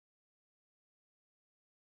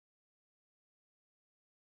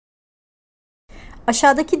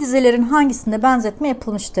Aşağıdaki dizelerin hangisinde benzetme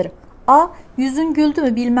yapılmıştır? A. Yüzün güldü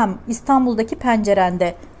mü bilmem İstanbul'daki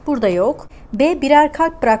pencerende. Burada yok. B. Birer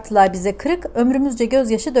kalp bıraktılar bize kırık, ömrümüzce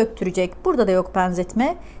gözyaşı döktürecek. Burada da yok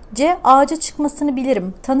benzetme. C. Ağaca çıkmasını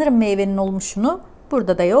bilirim, tanırım meyvenin olmuşunu.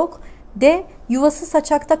 Burada da yok. D. Yuvası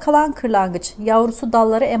saçakta kalan kırlangıç, yavrusu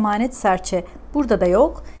dallara emanet serçe. Burada da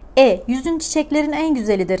yok. E. Yüzün çiçeklerin en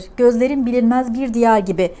güzelidir, gözlerin bilinmez bir diya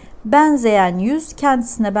gibi. Benzeyen yüz,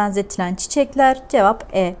 kendisine benzetilen çiçekler.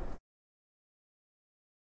 Cevap E.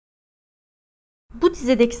 Bu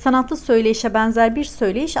dizedeki sanatlı söyleyişe benzer bir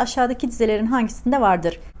söyleyiş aşağıdaki dizelerin hangisinde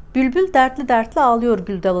vardır? Bülbül dertli dertli ağlıyor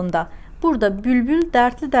gül dalında. Burada bülbül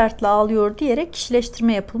dertli dertli ağlıyor diyerek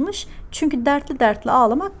kişileştirme yapılmış. Çünkü dertli dertli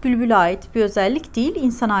ağlamak bülbüle ait bir özellik değil,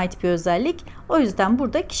 insana ait bir özellik. O yüzden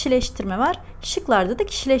burada kişileştirme var. Şıklarda da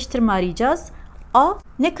kişileştirme arayacağız. A.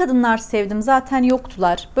 Ne kadınlar sevdim zaten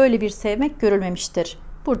yoktular. Böyle bir sevmek görülmemiştir.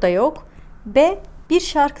 Burada yok. B. Bir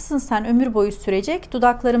şarkısın sen ömür boyu sürecek,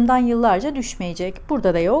 dudaklarımdan yıllarca düşmeyecek.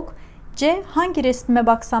 Burada da yok. C. Hangi resmime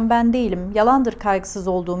baksam ben değilim, yalandır kaygısız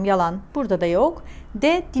olduğum yalan. Burada da yok.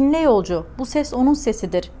 D. Dinle yolcu, bu ses onun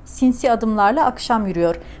sesidir. Sinsi adımlarla akşam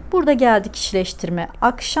yürüyor. Burada geldi kişileştirme.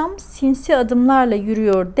 Akşam sinsi adımlarla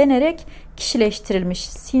yürüyor denerek kişileştirilmiş.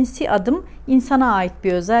 Sinsi adım insana ait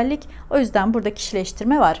bir özellik. O yüzden burada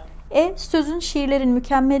kişileştirme var. E. Sözün şiirlerin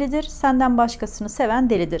mükemmelidir, senden başkasını seven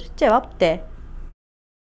delidir. Cevap D.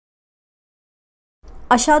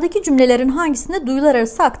 Aşağıdaki cümlelerin hangisinde duyular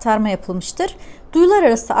arası aktarma yapılmıştır? Duyular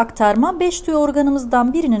arası aktarma 5 duyu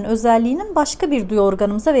organımızdan birinin özelliğinin başka bir duyu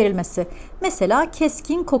organımıza verilmesi. Mesela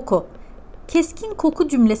keskin koku. Keskin koku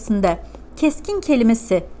cümlesinde keskin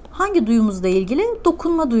kelimesi hangi duyumuzla ilgili?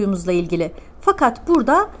 Dokunma duyumuzla ilgili. Fakat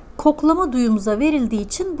burada koklama duyumuza verildiği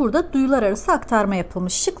için burada duyular arası aktarma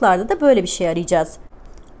yapılmış. Şıklarda da böyle bir şey arayacağız.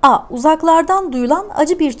 A. Uzaklardan duyulan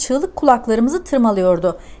acı bir çığlık kulaklarımızı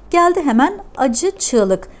tırmalıyordu. Geldi hemen acı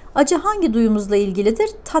çığlık. Acı hangi duyumuzla ilgilidir?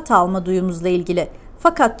 Tat alma duyumuzla ilgili.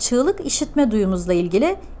 Fakat çığlık işitme duyumuzla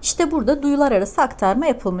ilgili. İşte burada duyular arası aktarma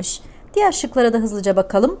yapılmış. Diğer şıklara da hızlıca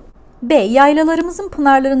bakalım. B. Yaylalarımızın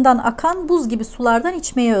pınarlarından akan buz gibi sulardan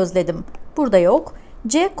içmeyi özledim. Burada yok.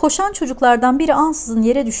 C. Koşan çocuklardan biri ansızın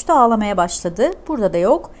yere düştü, ağlamaya başladı. Burada da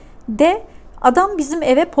yok. D. Adam bizim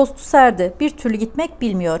eve postu serdi, bir türlü gitmek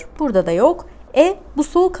bilmiyor. Burada da yok. E. Bu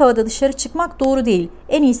soğuk havada dışarı çıkmak doğru değil.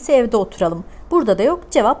 En iyisi evde oturalım. Burada da yok.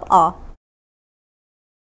 Cevap A.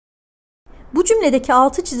 Bu cümledeki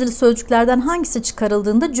altı çizili sözcüklerden hangisi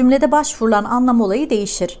çıkarıldığında cümlede başvurulan anlam olayı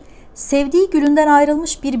değişir? Sevdiği gülünden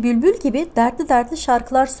ayrılmış bir bülbül gibi dertli dertli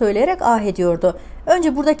şarkılar söyleyerek ah ediyordu.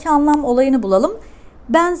 Önce buradaki anlam olayını bulalım.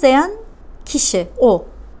 Benzeyen kişi, o.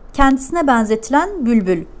 Kendisine benzetilen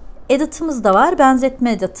bülbül. Edatımız da var.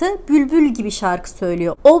 Benzetme edatı. Bülbül gibi şarkı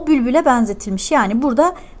söylüyor. O bülbüle benzetilmiş. Yani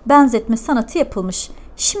burada benzetme sanatı yapılmış.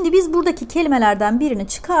 Şimdi biz buradaki kelimelerden birini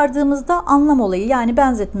çıkardığımızda anlam olayı yani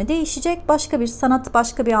benzetme değişecek. Başka bir sanat,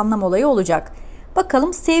 başka bir anlam olayı olacak.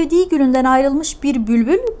 Bakalım, sevdiği gülünden ayrılmış bir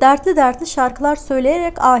bülbül dertli dertli şarkılar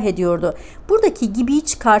söyleyerek ah ediyordu. Buradaki gibiyi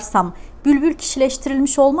çıkarsam bülbül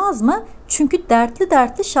kişileştirilmiş olmaz mı? Çünkü dertli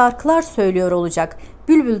dertli şarkılar söylüyor olacak.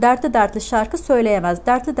 Bülbül dertli dertli şarkı söyleyemez.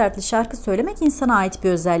 Dertli dertli şarkı söylemek insana ait bir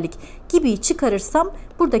özellik. Gibiyi çıkarırsam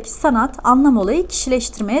buradaki sanat, anlam olayı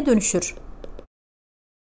kişileştirmeye dönüşür.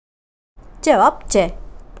 Cevap C.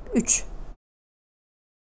 3.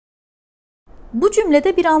 Bu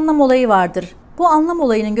cümlede bir anlam olayı vardır. Bu anlam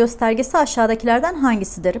olayının göstergesi aşağıdakilerden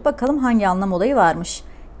hangisidir? Bakalım hangi anlam olayı varmış.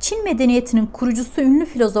 Çin medeniyetinin kurucusu ünlü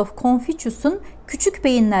filozof Konfüçyüs'ün küçük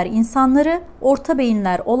beyinler insanları, orta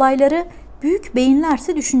beyinler olayları, büyük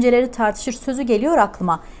beyinlerse düşünceleri tartışır sözü geliyor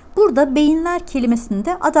aklıma. Burada beyinler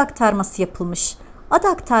kelimesinde ad aktarması yapılmış. Ad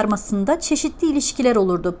aktarmasında çeşitli ilişkiler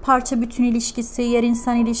olurdu. Parça bütün ilişkisi, yer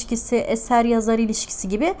insan ilişkisi, eser yazar ilişkisi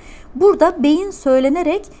gibi. Burada beyin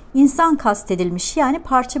söylenerek insan kastedilmiş. Yani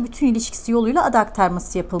parça bütün ilişkisi yoluyla ad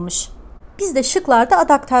aktarması yapılmış. Biz de şıklarda ad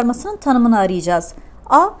aktarmasının tanımını arayacağız.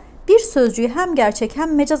 A. Bir sözcüğü hem gerçek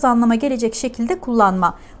hem mecaz anlama gelecek şekilde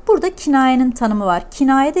kullanma. Burada kinayenin tanımı var.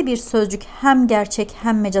 Kinayede bir sözcük hem gerçek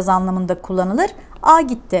hem mecaz anlamında kullanılır. A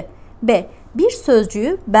gitti. B. Bir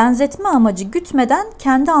sözcüğü benzetme amacı gütmeden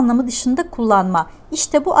kendi anlamı dışında kullanma.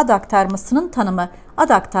 İşte bu ad aktarmasının tanımı. Ad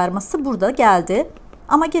aktarması burada geldi.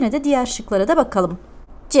 Ama gene de diğer şıklara da bakalım.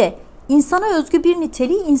 C. İnsana özgü bir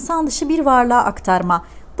niteliği insan dışı bir varlığa aktarma.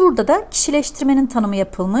 Burada da kişileştirmenin tanımı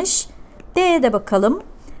yapılmış. D'ye de bakalım.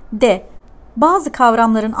 D. Bazı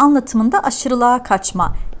kavramların anlatımında aşırılığa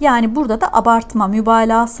kaçma. Yani burada da abartma,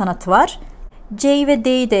 mübalağa sanatı var. C'yi ve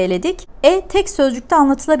D'yi de eledik. E. Tek sözcükte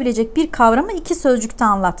anlatılabilecek bir kavramı iki sözcükte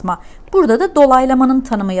anlatma. Burada da dolaylamanın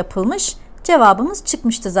tanımı yapılmış. Cevabımız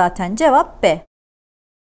çıkmıştı zaten. Cevap B.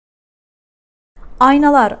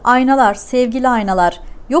 Aynalar, aynalar, sevgili aynalar.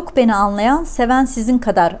 Yok beni anlayan, seven sizin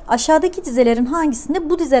kadar. Aşağıdaki dizelerin hangisinde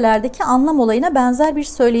bu dizelerdeki anlam olayına benzer bir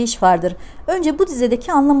söyleyiş vardır? Önce bu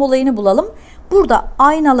dizedeki anlam olayını bulalım. Burada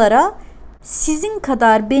aynalara sizin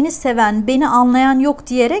kadar beni seven, beni anlayan yok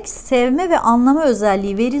diyerek sevme ve anlama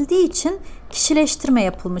özelliği verildiği için kişileştirme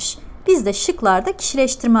yapılmış. Biz de şıklarda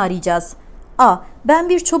kişileştirme arayacağız. A. Ben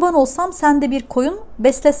bir çoban olsam sen de bir koyun,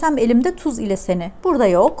 beslesem elimde tuz ile seni. Burada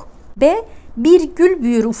yok. B. Bir gül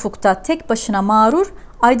büyür ufukta tek başına mağrur,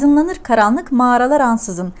 aydınlanır karanlık mağaralar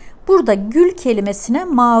ansızın. Burada gül kelimesine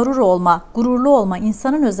mağrur olma, gururlu olma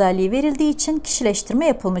insanın özelliği verildiği için kişileştirme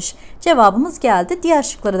yapılmış. Cevabımız geldi. Diğer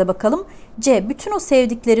şıklara da bakalım. C. Bütün o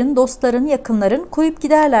sevdiklerin, dostların, yakınların koyup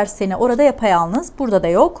giderler seni orada yapayalnız. Burada da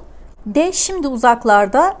yok. D. Şimdi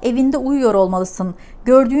uzaklarda evinde uyuyor olmalısın.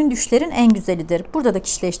 Gördüğün düşlerin en güzelidir. Burada da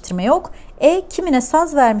kişileştirme yok. E. Kimine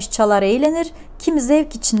saz vermiş çalar eğlenir. Kimi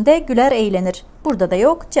zevk içinde güler eğlenir. Burada da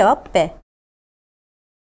yok. Cevap B.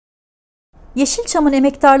 Yeşilçam'ın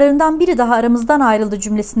emektarlarından biri daha aramızdan ayrıldı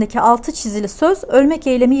cümlesindeki altı çizili söz ölmek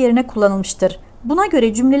eylemi yerine kullanılmıştır. Buna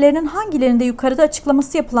göre cümlelerinin hangilerinde yukarıda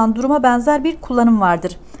açıklaması yapılan duruma benzer bir kullanım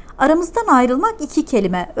vardır? Aramızdan ayrılmak iki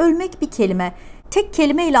kelime, ölmek bir kelime. Tek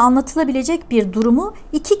kelime ile anlatılabilecek bir durumu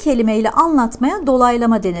iki kelime ile anlatmaya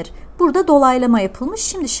dolaylama denir. Burada dolaylama yapılmış.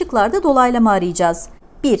 Şimdi şıklarda dolaylama arayacağız.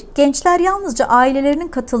 1. Gençler yalnızca ailelerinin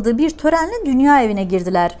katıldığı bir törenle dünya evine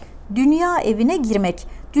girdiler. Dünya evine girmek.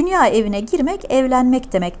 Dünya evine girmek,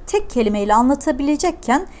 evlenmek demek. Tek kelimeyle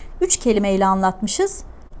anlatabilecekken 3 kelimeyle anlatmışız.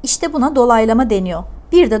 İşte buna dolaylama deniyor.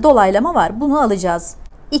 Bir de dolaylama var. Bunu alacağız.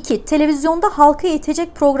 2. Televizyonda halka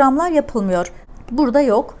eğitecek programlar yapılmıyor. Burada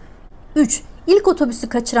yok. 3. İlk otobüsü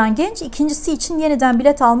kaçıran genç ikincisi için yeniden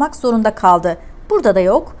bilet almak zorunda kaldı. Burada da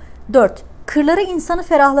yok. 4. Kırlara insanı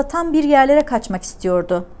ferahlatan bir yerlere kaçmak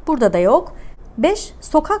istiyordu. Burada da yok. 5.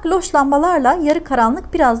 Sokak loş lambalarla yarı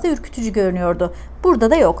karanlık biraz da ürkütücü görünüyordu.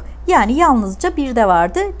 Burada da yok. Yani yalnızca bir de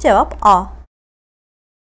vardı. Cevap A.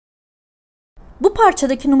 Bu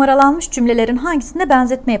parçadaki numaralanmış cümlelerin hangisinde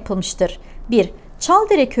benzetme yapılmıştır? 1.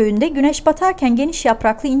 Çaldere köyünde güneş batarken geniş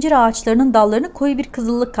yapraklı incir ağaçlarının dallarını koyu bir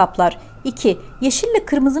kızıllık kaplar. 2. Yeşille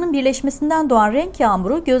kırmızının birleşmesinden doğan renk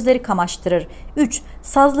yağmuru gözleri kamaştırır. 3.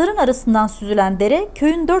 Sazların arasından süzülen dere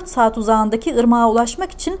köyün 4 saat uzağındaki ırmağa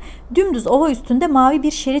ulaşmak için dümdüz ova üstünde mavi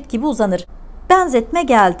bir şerit gibi uzanır. Benzetme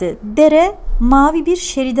geldi. Dere mavi bir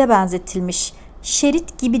şeride benzetilmiş.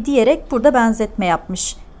 Şerit gibi diyerek burada benzetme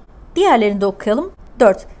yapmış. Diğerlerini de okuyalım.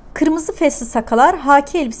 4. Kırmızı fesli sakalar,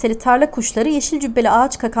 haki elbiseli tarla kuşları, yeşil cübbeli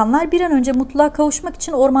ağaç kakanlar bir an önce mutluluğa kavuşmak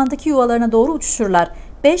için ormandaki yuvalarına doğru uçuşurlar.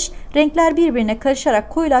 5. Renkler birbirine karışarak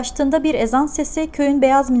koyulaştığında bir ezan sesi köyün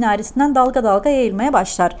beyaz minaresinden dalga dalga yayılmaya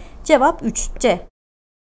başlar. Cevap 3. C.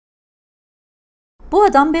 Bu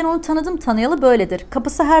adam ben onu tanıdım tanıyalı böyledir.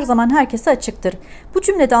 Kapısı her zaman herkese açıktır. Bu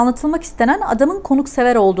cümlede anlatılmak istenen adamın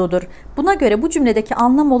konuksever olduğudur. Buna göre bu cümledeki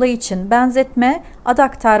anlam olayı için benzetme, ad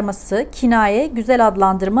aktarması, kinaye, güzel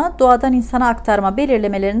adlandırma, doğadan insana aktarma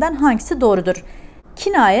belirlemelerinden hangisi doğrudur?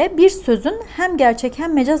 Kinaye bir sözün hem gerçek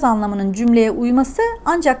hem mecaz anlamının cümleye uyması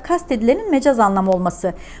ancak kastedilenin mecaz anlam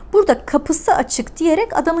olması. Burada kapısı açık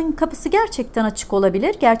diyerek adamın kapısı gerçekten açık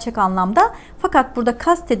olabilir gerçek anlamda. Fakat burada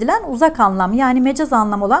kastedilen uzak anlam yani mecaz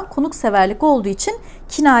anlam olan konukseverlik olduğu için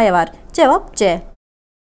kinaye var. Cevap C.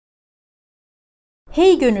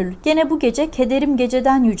 Hey gönül gene bu gece kederim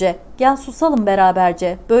geceden yüce. Gel susalım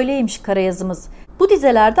beraberce. Böyleymiş kara yazımız. Bu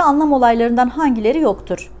dizelerde anlam olaylarından hangileri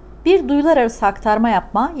yoktur? 1. Duyular arası aktarma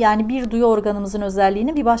yapma, yani bir duyu organımızın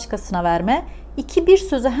özelliğini bir başkasına verme. 2. Bir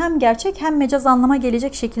sözü hem gerçek hem mecaz anlama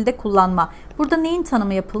gelecek şekilde kullanma. Burada neyin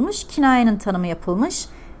tanımı yapılmış? Kinayenin tanımı yapılmış.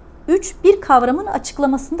 3. Bir kavramın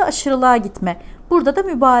açıklamasında aşırılığa gitme. Burada da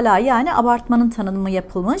mübalağa yani abartmanın tanımı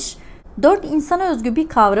yapılmış. 4. İnsana özgü bir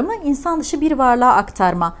kavramı insan dışı bir varlığa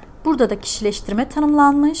aktarma. Burada da kişileştirme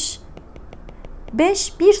tanımlanmış.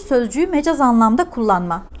 5. Bir sözcüğü mecaz anlamda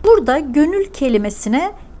kullanma. Burada gönül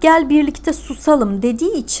kelimesine gel birlikte susalım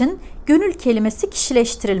dediği için gönül kelimesi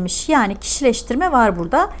kişileştirilmiş. Yani kişileştirme var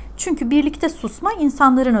burada. Çünkü birlikte susma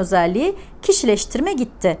insanların özelliği, kişileştirme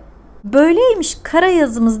gitti. Böyleymiş kara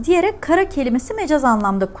yazımız diyerek kara kelimesi mecaz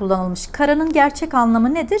anlamda kullanılmış. Karanın gerçek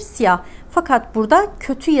anlamı nedir? Siyah. Fakat burada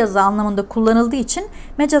kötü yazı anlamında kullanıldığı için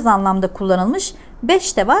mecaz anlamda kullanılmış.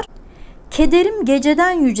 5 de var. Kederim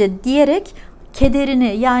geceden yüce diyerek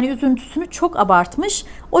kederini yani üzüntüsünü çok abartmış.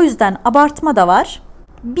 O yüzden abartma da var.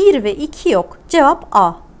 1 ve 2 yok. Cevap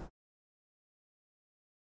A.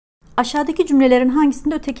 Aşağıdaki cümlelerin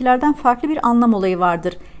hangisinde ötekilerden farklı bir anlam olayı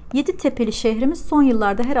vardır? Yeditepe'li şehrimiz son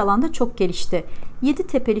yıllarda her alanda çok gelişti. Yedi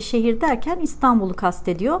tepeli şehir derken İstanbul'u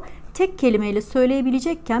kastediyor. Tek kelimeyle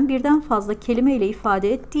söyleyebilecekken birden fazla kelimeyle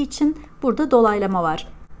ifade ettiği için burada dolaylama var.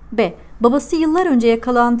 B. Babası yıllar önce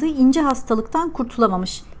yakalandığı ince hastalıktan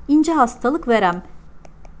kurtulamamış. İnce hastalık verem.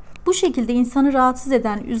 Bu şekilde insanı rahatsız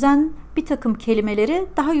eden, üzen bir takım kelimeleri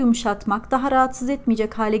daha yumuşatmak, daha rahatsız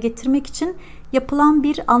etmeyecek hale getirmek için yapılan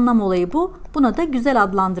bir anlam olayı bu. Buna da güzel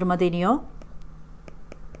adlandırma deniyor.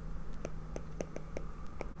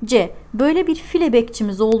 C. Böyle bir file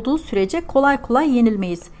bekçimiz olduğu sürece kolay kolay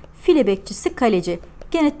yenilmeyiz. File bekçisi kaleci.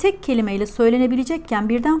 Gene tek kelimeyle söylenebilecekken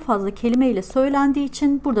birden fazla kelimeyle söylendiği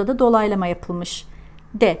için burada da dolaylama yapılmış.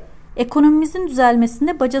 D. Ekonomimizin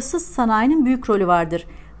düzelmesinde bacasız sanayinin büyük rolü vardır.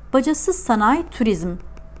 Bacasız sanayi turizm.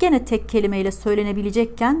 Gene tek kelimeyle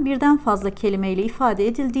söylenebilecekken birden fazla kelimeyle ifade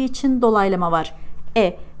edildiği için dolaylama var.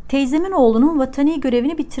 E. Teyzemin oğlunun vatani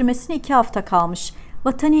görevini bitirmesine 2 hafta kalmış.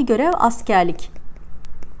 Vatani görev askerlik.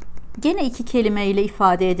 Gene 2 kelimeyle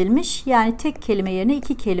ifade edilmiş. Yani tek kelime yerine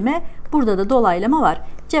 2 kelime. Burada da dolaylama var.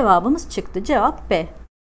 Cevabımız çıktı. Cevap B.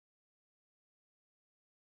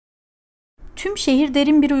 Tüm şehir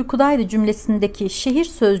derin bir uykudaydı cümlesindeki şehir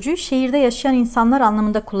sözcüğü şehirde yaşayan insanlar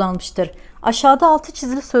anlamında kullanılmıştır. Aşağıda altı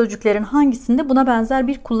çizili sözcüklerin hangisinde buna benzer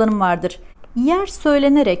bir kullanım vardır? Yer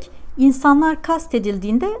söylenerek insanlar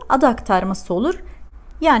kastedildiğinde ad aktarması olur.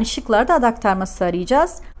 Yani şıklarda ad aktarması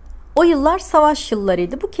arayacağız. O yıllar savaş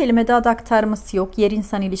yıllarıydı. Bu kelimede ad aktarması yok, yer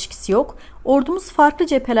insan ilişkisi yok. Ordumuz farklı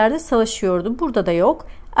cephelerde savaşıyordu. Burada da yok.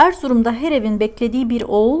 Erzurum'da her evin beklediği bir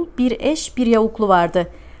oğul, bir eş, bir yavuklu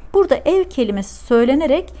vardı. Burada ev kelimesi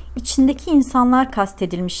söylenerek içindeki insanlar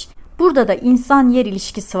kastedilmiş. Burada da insan-yer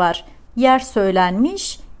ilişkisi var. Yer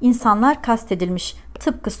söylenmiş, insanlar kastedilmiş.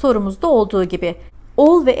 Tıpkı sorumuzda olduğu gibi.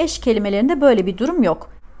 Oğul ve eş kelimelerinde böyle bir durum yok.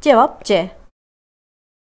 Cevap C.